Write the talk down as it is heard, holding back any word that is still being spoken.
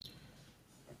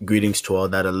Greetings to all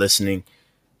that are listening.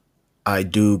 I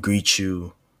do greet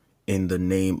you in the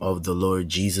name of the Lord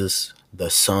Jesus,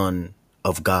 the Son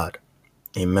of God.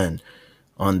 Amen.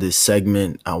 On this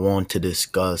segment, I want to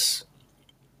discuss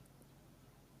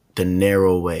the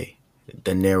narrow way,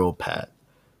 the narrow path,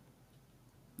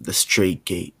 the straight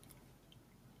gate.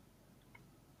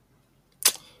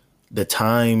 The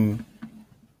time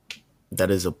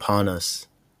that is upon us,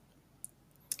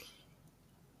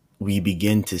 we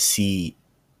begin to see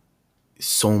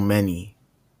so many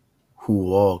who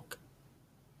walk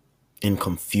in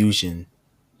confusion,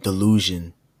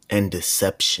 delusion, and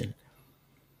deception.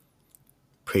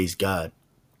 Praise God.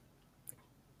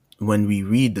 When we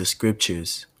read the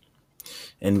scriptures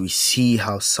and we see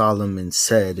how Solomon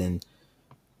said in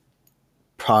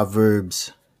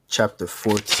Proverbs chapter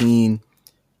 14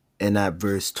 and at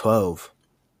verse 12,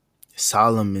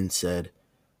 Solomon said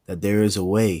that there is a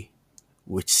way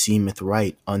which seemeth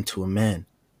right unto a man,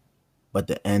 but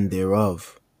the end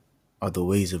thereof are the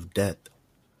ways of death.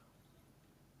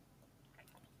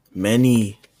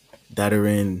 Many that are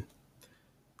in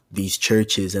these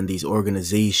churches and these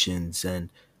organizations and,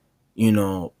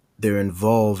 they're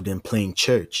involved in playing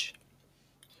church.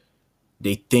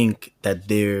 They think that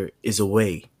there is a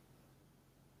way,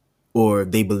 or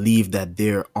they believe that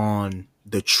they're on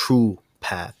the true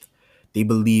path. They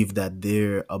believe that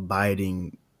they're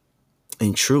abiding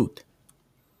in truth.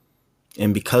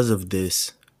 And because of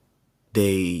this,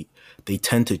 they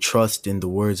tend to trust in the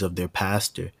words of their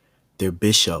pastor, their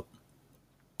bishop,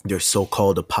 their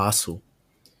so-called apostle.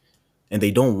 And they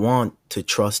don't want to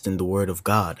trust in the word of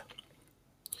God.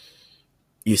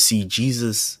 You see,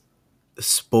 Jesus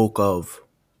spoke of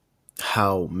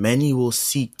how many will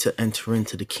seek to enter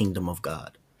into the kingdom of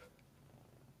God,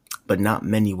 but not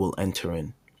many will enter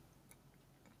in.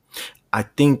 I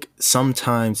think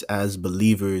sometimes as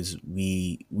believers,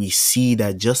 we see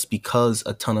that just because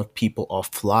a ton of people are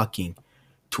flocking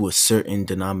to a certain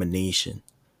denomination,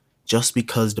 just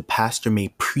because the pastor may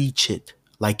preach it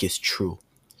like it's true,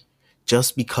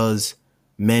 just because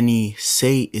many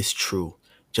say it's true,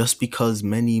 just because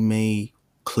many may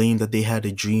claim that they had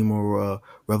a dream or a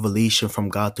revelation from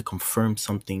God to confirm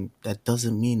something, that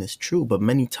doesn't mean it's true. But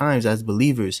many times as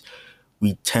believers,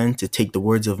 we tend to take the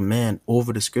words of man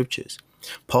over the scriptures.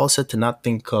 Paul said to not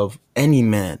think of any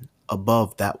man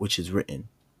above that which is written.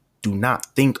 Do not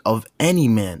think of any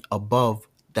man above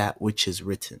that which is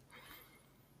written.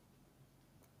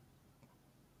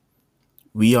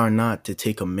 We are not to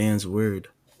take a man's word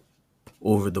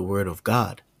over the word of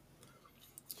God.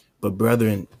 But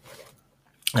brethren,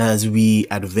 as we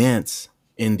advance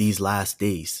in these last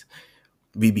days,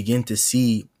 we begin to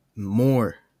see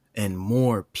more and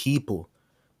more people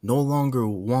no longer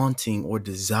wanting or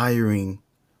desiring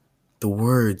the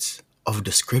words of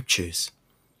the scriptures,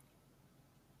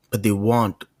 but they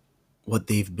want what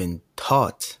they've been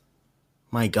taught.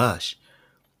 My gosh.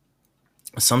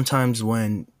 Sometimes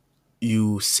when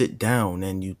you sit down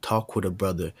and you talk with a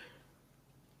brother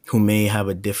who may have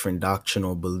a different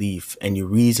doctrinal belief and you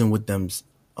reason with them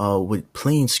with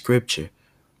plain scripture,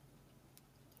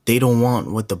 they don't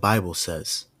want what the Bible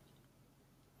says.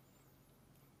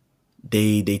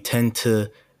 They tend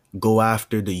to go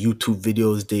after the YouTube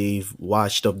videos they've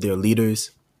watched of their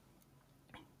leaders.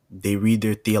 They read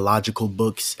their theological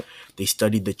books. They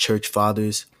study the church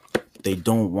fathers. They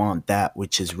don't want that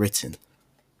which is written.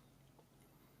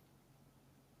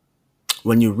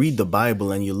 When you read the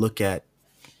Bible and you look at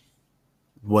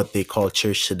what they call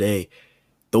church today,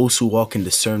 those who walk in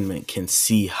discernment can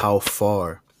see how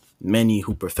far many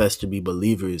who profess to be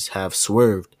believers have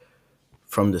swerved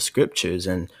from the scriptures.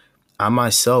 And I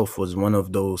myself was one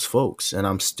of those folks, and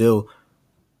I'm still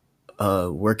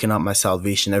working out my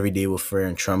salvation every day with fear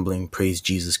and trembling. Praise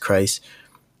Jesus Christ.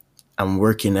 I'm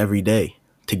working every day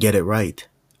to get it right,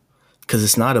 because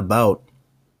it's not about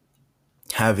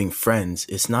having friends.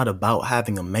 It's not about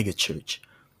having a mega church.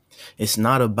 It's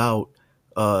not about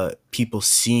people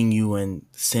seeing you and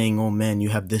saying, oh man, you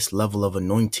have this level of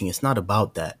anointing. It's not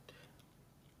about that.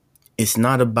 It's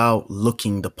not about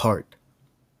looking the part.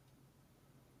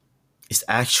 It's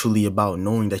actually about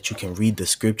knowing that you can read the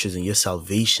scriptures and your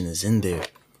salvation is in there.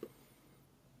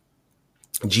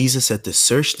 Jesus said to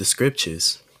search the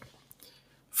scriptures,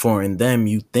 for in them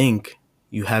you think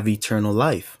you have eternal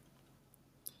life.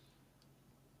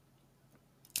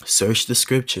 Search the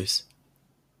scriptures.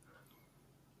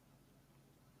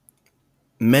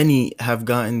 Many have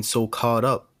gotten so caught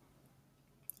up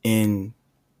in,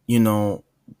 in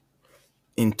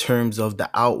terms of the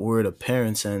outward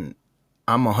appearance, and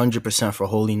I'm 100% for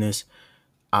holiness.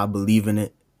 I believe in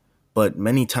it. But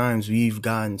many times we've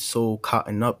gotten so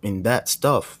caught up in that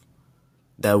stuff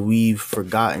that we've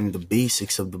forgotten the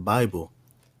basics of the Bible.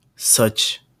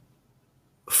 Such,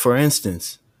 for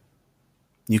instance,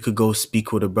 you could go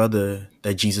speak with a brother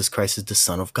that Jesus Christ is the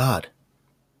Son of God.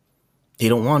 They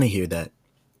don't want to hear that.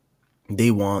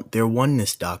 They want their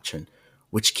oneness doctrine,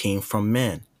 which came from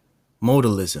man,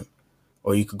 modalism.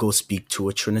 Or you could go speak to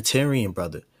a Trinitarian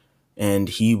brother, and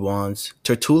he wants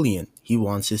Tertullian. He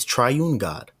wants his triune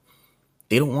God.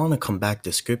 They don't want to come back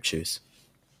to scriptures.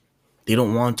 They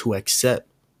don't want to accept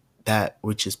that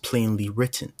which is plainly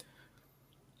written.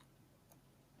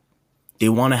 They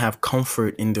want to have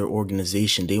comfort in their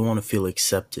organization. They want to feel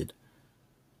accepted.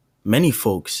 Many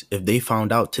folks, if they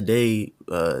found out today,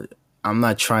 I'm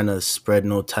not trying to spread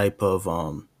no type of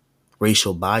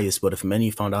racial bias, but if many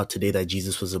found out today that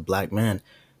Jesus was a black man,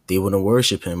 they wouldn't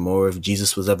worship him. Or if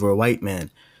Jesus was ever a white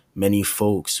man, many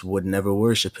folks would never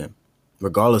worship him,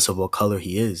 regardless of what color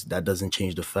he is. That doesn't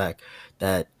change the fact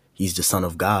that he's the Son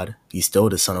of God. He's still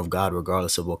the Son of God,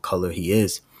 regardless of what color he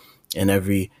is. And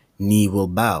every knee will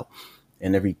bow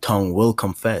and every tongue will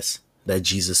confess that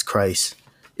Jesus Christ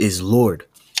is Lord,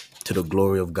 to the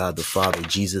glory of God the Father.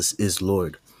 Jesus is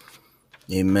Lord.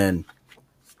 Amen.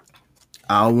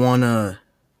 I want to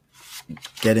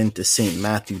get into St.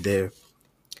 Matthew there.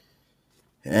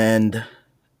 And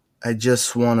I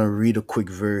just want to read a quick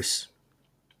verse.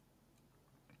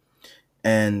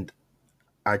 And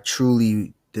I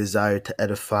truly desire to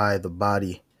edify the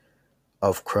body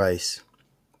of Christ.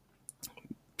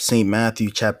 St.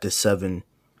 Matthew chapter 7.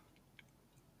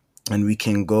 And we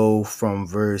can go from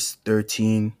verse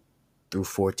 13 through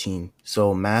 14.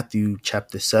 So Matthew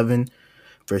chapter 7,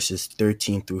 verses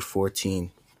 13 through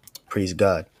 14. Praise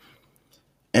God.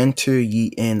 Enter ye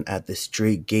in at the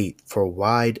strait gate, for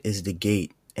wide is the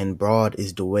gate, and broad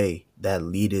is the way that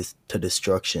leadeth to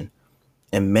destruction,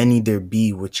 and many there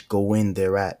be which go in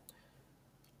thereat.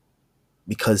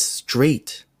 Because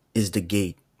strait is the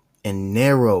gate, and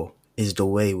narrow is the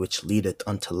way which leadeth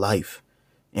unto life,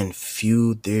 and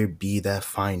few there be that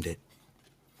find it.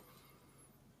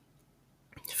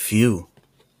 Few.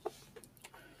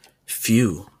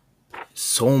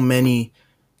 So many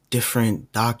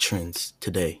different doctrines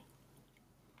today.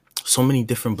 So many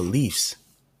different beliefs.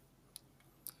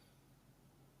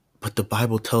 But the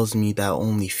Bible tells me that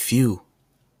only few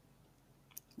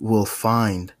will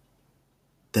find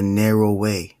the narrow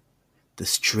way, the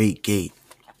straight gate.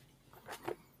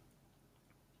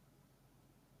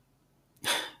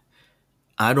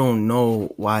 I don't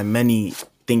know why many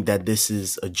think that this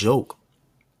is a joke.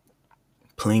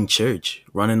 Playing church,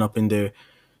 running up in their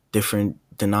different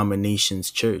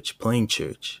denominations church, playing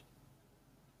church.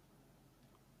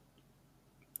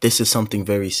 This is something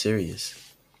very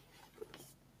serious.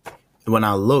 When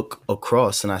I look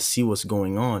across and I see what's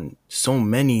going on, so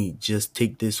many just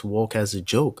take this walk as a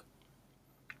joke.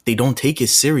 They don't take it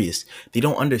serious. They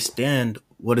don't understand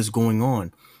what is going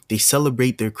on. They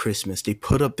celebrate their Christmas. They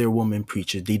put up their woman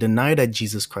preachers. They deny that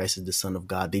Jesus Christ is the Son of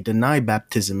God. They deny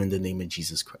baptism in the name of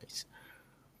Jesus Christ.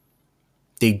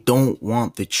 They don't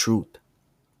want the truth.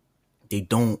 They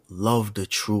don't love the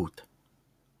truth.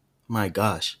 My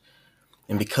gosh.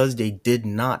 And because they did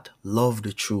not love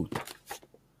the truth,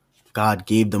 God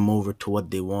gave them over to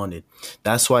what they wanted.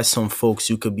 That's why some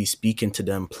folks, you could be speaking to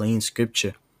them plain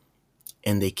scripture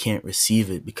and they can't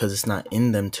receive it because it's not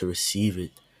in them to receive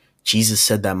it. Jesus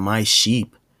said that my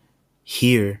sheep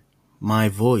hear my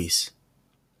voice.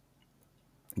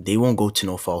 They won't go to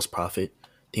no false prophet.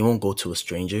 They won't go to a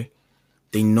stranger.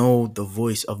 They know the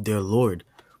voice of their Lord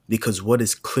because what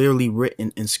is clearly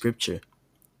written in scripture,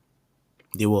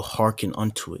 they will hearken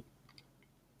unto it.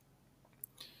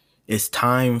 It's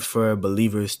time for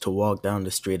believers to walk down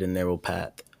the straight and narrow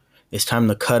path. It's time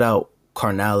to cut out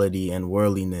carnality and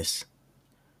worldliness.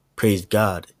 Praise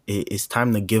God. It's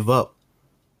time to give up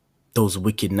those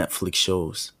wicked Netflix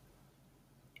shows.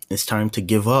 It's time to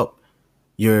give up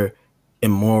your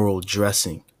immoral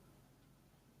dressing.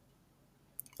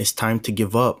 It's time to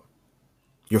give up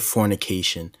your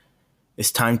fornication.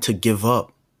 It's time to give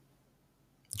up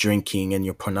drinking and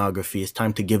your pornography. It's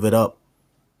time to give it up.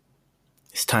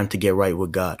 It's time to get right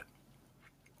with God.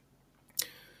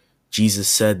 Jesus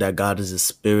said that God is a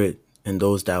spirit, and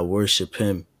those that worship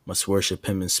him must worship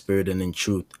him in spirit and in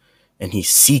truth. And he's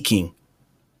seeking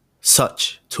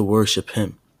such to worship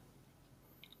him.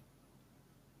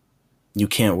 You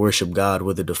can't worship God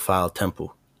with a defiled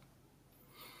temple.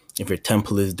 If your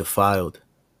temple is defiled,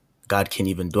 God can't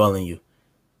even dwell in you.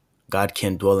 God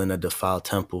can't dwell in a defiled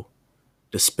temple.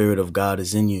 The Spirit of God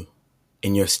is in you,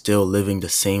 and you're still living the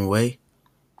same way.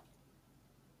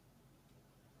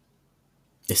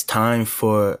 It's time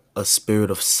for a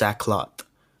spirit of sackcloth,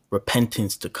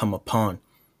 repentance to come upon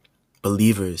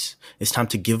Believers, it's time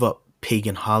to give up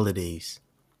pagan holidays.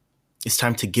 It's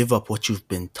time to give up what you've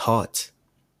been taught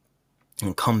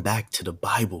and come back to the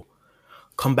Bible.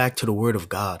 Come back to the Word of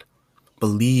God.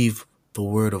 Believe the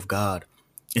Word of God.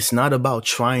 It's not about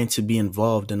trying to be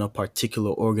involved in a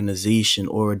particular organization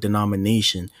or a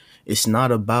denomination. It's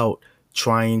not about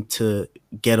trying to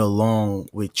get along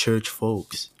with church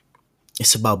folks.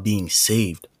 It's about being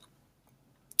saved.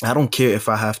 I don't care if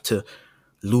I have to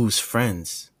lose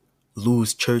friends,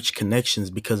 lose church connections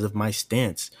because of my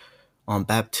stance on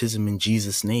baptism in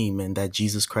Jesus' name and that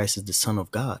Jesus Christ is the Son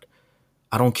of God.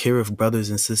 I don't care if brothers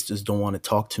and sisters don't want to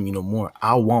talk to me no more.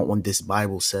 I want what this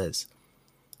Bible says.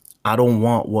 I don't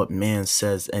want what man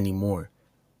says anymore.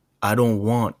 I don't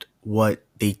want what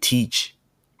they teach,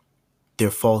 their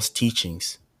false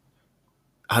teachings.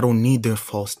 I don't need their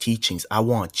false teachings. I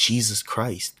want Jesus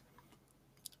Christ.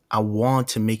 I want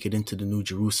to make it into the New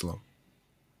Jerusalem.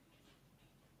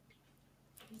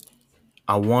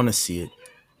 I want to see it.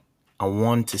 I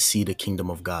want to see the kingdom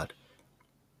of God.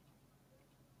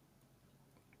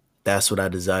 That's what I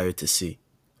desire to see.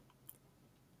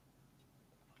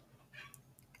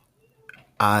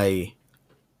 I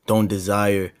don't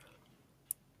desire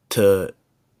to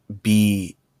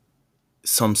be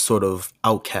some sort of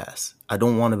outcast. I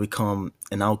don't want to become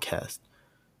an outcast.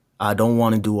 I don't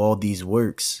want to do all these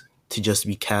works to just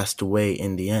be cast away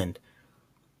in the end.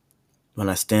 When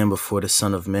I stand before the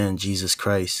Son of Man, Jesus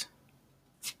Christ,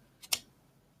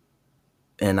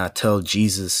 and I tell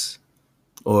Jesus,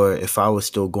 or if I was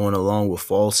still going along with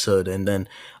falsehood, and then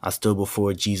I stood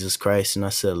before Jesus Christ and I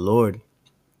said, Lord,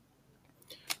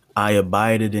 I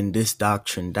abided in this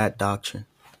doctrine, that doctrine.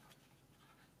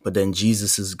 But then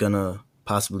Jesus is going to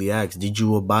possibly ask, did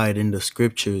you abide in the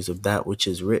scriptures of that which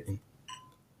is written?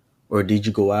 Or did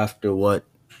you go after what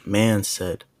man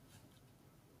said?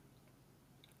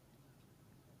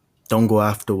 Don't go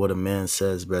after what a man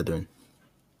says, brethren.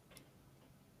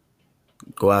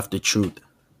 Go after truth.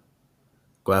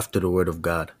 Go after the word of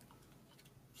God.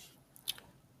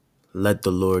 Let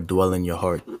the Lord dwell in your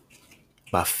heart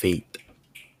by faith.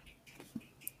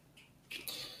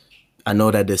 I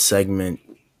know that this segment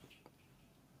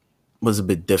was a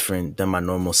bit different than my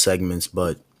normal segments,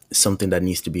 but it's something that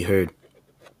needs to be heard.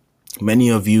 Many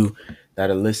of you that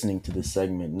are listening to this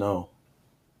segment know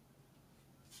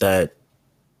that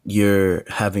you're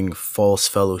having false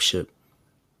fellowship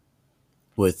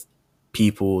with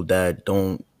people that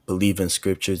don't believe in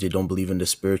scriptures. They don't believe in the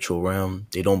spiritual realm.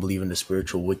 They don't believe in the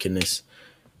spiritual wickedness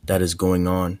that is going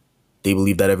on. They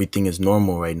believe that everything is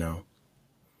normal right now.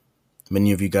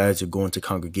 Many of you guys are going to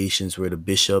congregations where the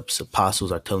bishops,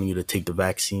 apostles are telling you to take the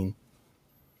vaccine,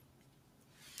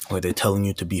 or they're telling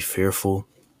you to be fearful,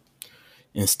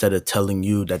 instead of telling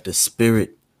you that the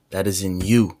spirit that is in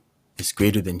you is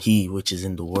greater than he which is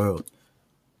in the world.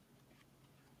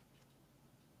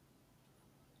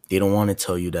 They don't want to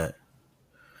tell you that.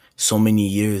 So many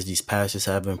years these pastors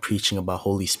have been preaching about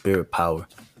Holy Spirit power.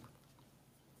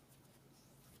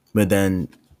 But then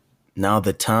now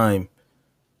the time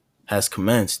has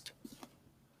commenced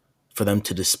for them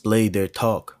to display their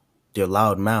talk, their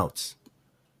loud mouths,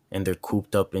 and they're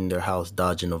cooped up in their house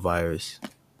dodging a virus,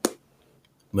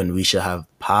 when we should have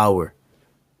power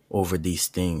over these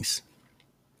things.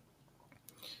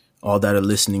 All that are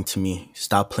listening to me,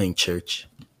 stop playing church.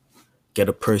 Get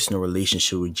a personal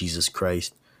relationship with Jesus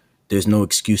Christ. There's no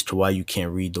excuse to why you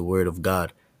can't read the Word of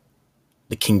God.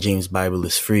 The King James Bible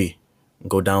is free.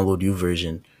 Go download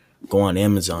YouVersion. Go on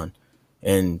Amazon.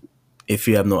 And if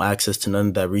you have no access to none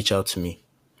of that, reach out to me.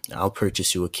 I'll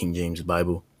purchase you a King James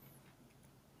Bible.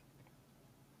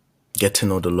 Get to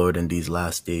know the Lord in these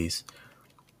last days.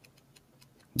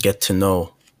 Get to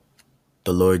know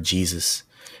the Lord Jesus.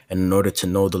 And in order to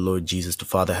know the Lord Jesus, the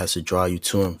Father has to draw you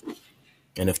to him.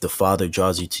 And if the Father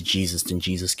draws you to Jesus, then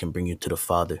Jesus can bring you to the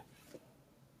Father.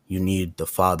 You need the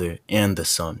Father and the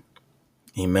Son.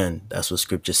 Amen. That's what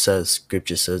Scripture says.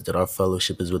 Scripture says that our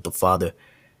fellowship is with the Father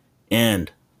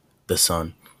and the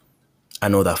Son. I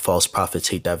know that false prophets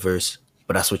hate that verse,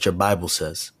 but that's what your Bible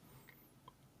says.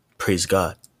 Praise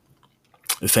God.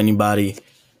 If anybody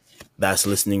that's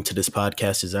listening to this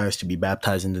podcast desires to be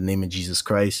baptized in the name of Jesus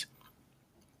Christ,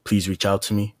 please reach out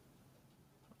to me.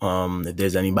 If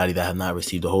there's anybody that have not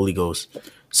received the Holy Ghost,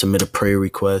 submit a prayer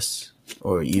request,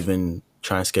 or even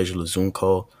try and schedule a Zoom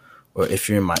call. Or if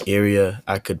you're in my area,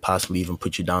 I could possibly even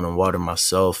put you down on water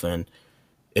myself. And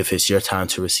if it's your time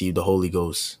to receive the Holy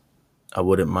Ghost, I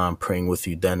wouldn't mind praying with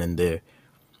you then and there.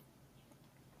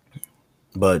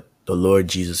 But the Lord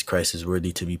Jesus Christ is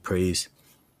worthy to be praised.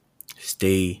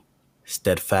 Stay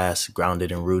steadfast,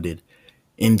 grounded, and rooted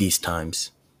in these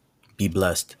times. Be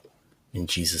blessed. In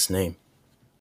Jesus' name.